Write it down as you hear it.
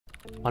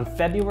On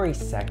February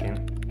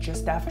 2nd,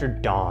 just after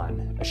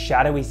dawn, a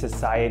shadowy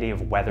society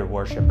of weather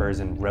worshippers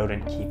and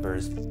rodent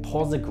keepers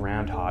pulls a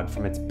groundhog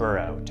from its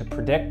burrow to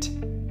predict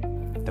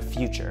the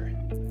future.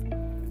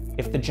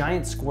 If the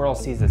giant squirrel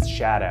sees its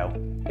shadow,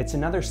 it's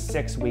another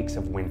 6 weeks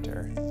of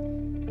winter.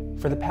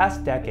 For the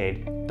past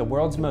decade, the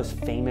world's most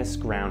famous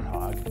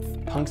groundhog,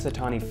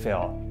 Punxsutawney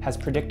Phil, has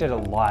predicted a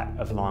lot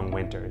of long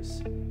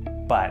winters.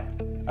 But,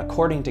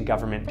 according to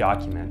government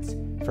documents,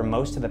 for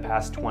most of the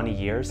past 20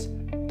 years,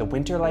 the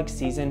winter-like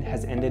season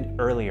has ended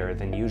earlier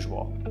than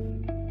usual.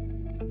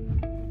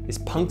 Is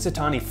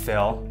Punxsutawney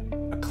Phil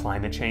a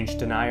climate change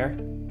denier,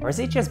 or is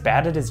he just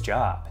bad at his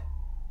job?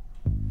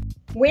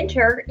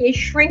 Winter is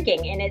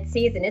shrinking in its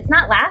season. It's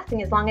not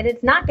lasting as long and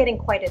it's not getting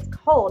quite as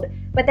cold,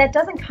 but that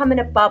doesn't come in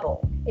a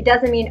bubble. It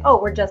doesn't mean, oh,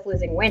 we're just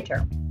losing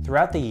winter.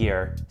 Throughout the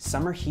year,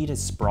 summer heat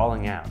is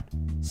sprawling out.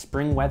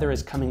 Spring weather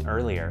is coming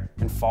earlier,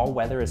 and fall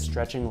weather is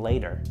stretching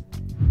later.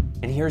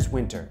 And here's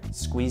winter,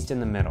 squeezed in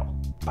the middle.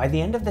 By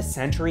the end of the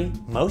century,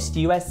 most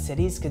US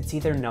cities could see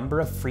their number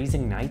of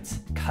freezing nights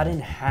cut in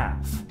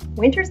half.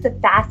 Winter's the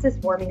fastest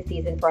warming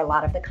season for a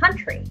lot of the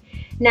country.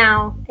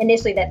 Now,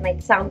 initially that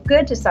might sound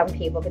good to some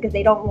people because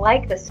they don't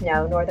like the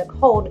snow nor the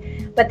cold,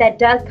 but that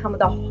does come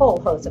with a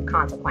whole host of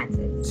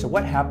consequences. So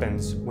what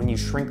happens when you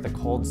shrink the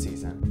cold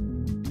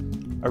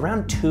season?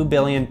 Around 2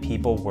 billion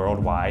people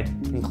worldwide,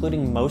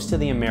 including most of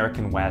the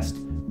American West,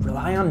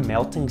 rely on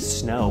melting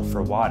snow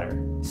for water.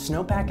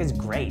 Snowpack is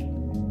great.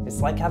 It's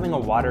like having a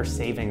water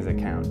savings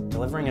account,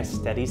 delivering a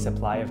steady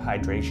supply of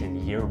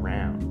hydration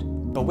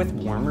year-round. But with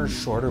warmer,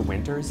 shorter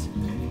winters,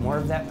 more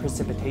of that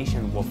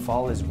precipitation will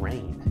fall as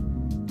rain.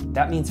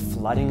 That means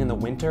flooding in the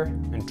winter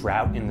and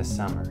drought in the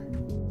summer.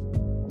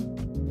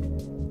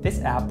 This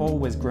apple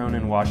was grown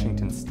in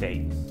Washington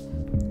State,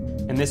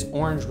 and this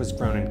orange was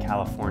grown in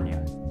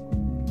California.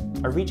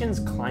 A region's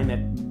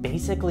climate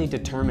basically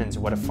determines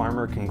what a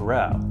farmer can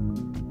grow.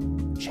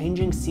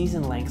 Changing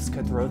season lengths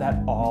could throw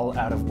that all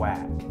out of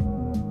whack.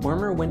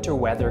 Warmer winter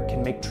weather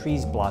can make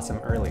trees blossom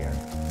earlier,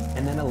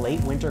 and then a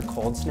late winter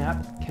cold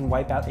snap can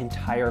wipe out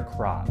entire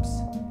crops.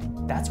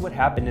 That's what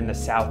happened in the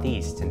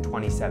Southeast in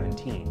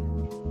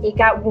 2017. It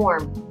got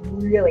warm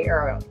really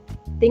early.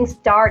 Things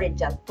started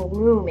just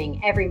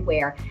blooming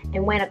everywhere,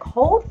 and when a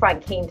cold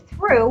front came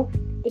through,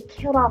 it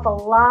killed off a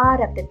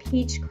lot of the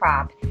peach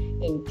crop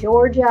in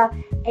Georgia,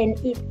 and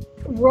it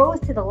rose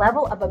to the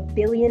level of $1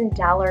 billion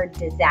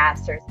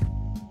disaster.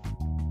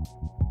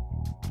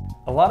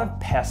 A lot of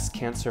pests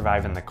can't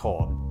survive in the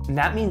cold, and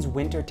that means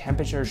winter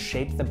temperatures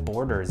shape the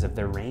borders of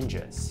their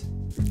ranges.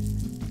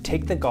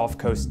 Take the Gulf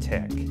Coast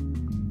tick.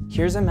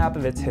 Here's a map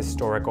of its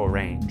historical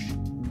range.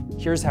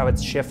 Here's how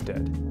it's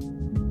shifted.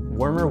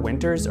 Warmer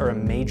winters are a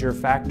major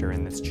factor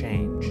in this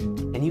change,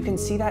 and you can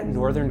see that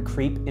northern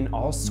creep in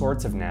all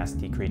sorts of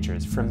nasty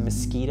creatures, from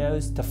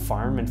mosquitoes to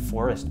farm and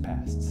forest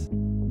pests.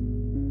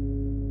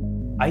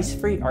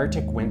 Ice-free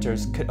Arctic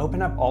winters could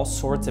open up all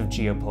sorts of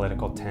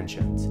geopolitical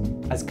tensions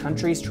as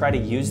countries try to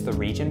use the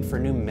region for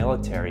new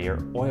military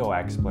or oil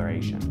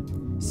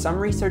exploration. Some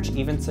research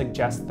even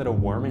suggests that a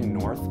warming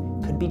north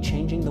could be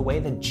changing the way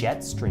the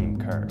jet stream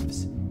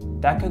curves.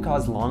 That could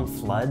cause long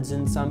floods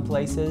in some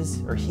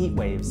places or heat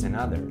waves in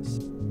others.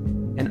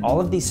 And all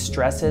of these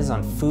stresses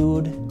on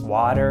food,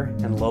 water,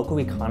 and local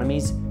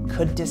economies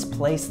could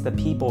displace the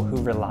people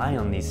who rely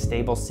on these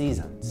stable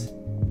seasons.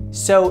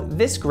 So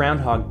this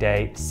Groundhog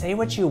Day, say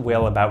what you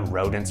will about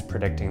rodents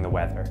predicting the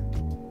weather,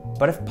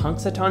 but if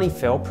Punxsutawney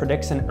Phil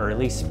predicts an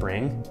early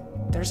spring,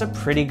 there's a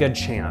pretty good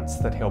chance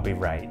that he'll be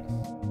right.